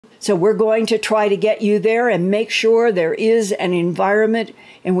So we're going to try to get you there and make sure there is an environment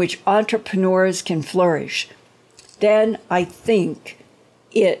in which entrepreneurs can flourish. Then I think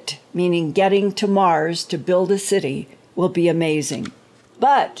it, meaning getting to Mars to build a city, will be amazing.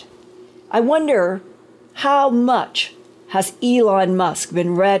 But I wonder how much has Elon Musk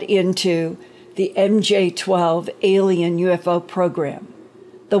been read into the MJ-12 alien UFO program,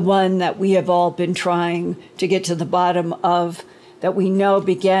 the one that we have all been trying to get to the bottom of, that we know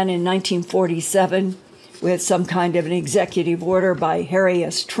began in 1947 with some kind of an executive order by Harry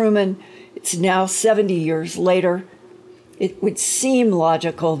S. Truman. It's now 70 years later. It would seem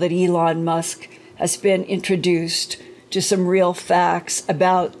logical that Elon Musk has been introduced to some real facts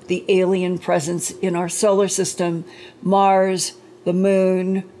about the alien presence in our solar system, Mars, the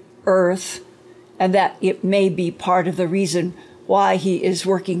moon, Earth, and that it may be part of the reason why he is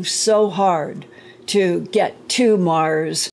working so hard to get to Mars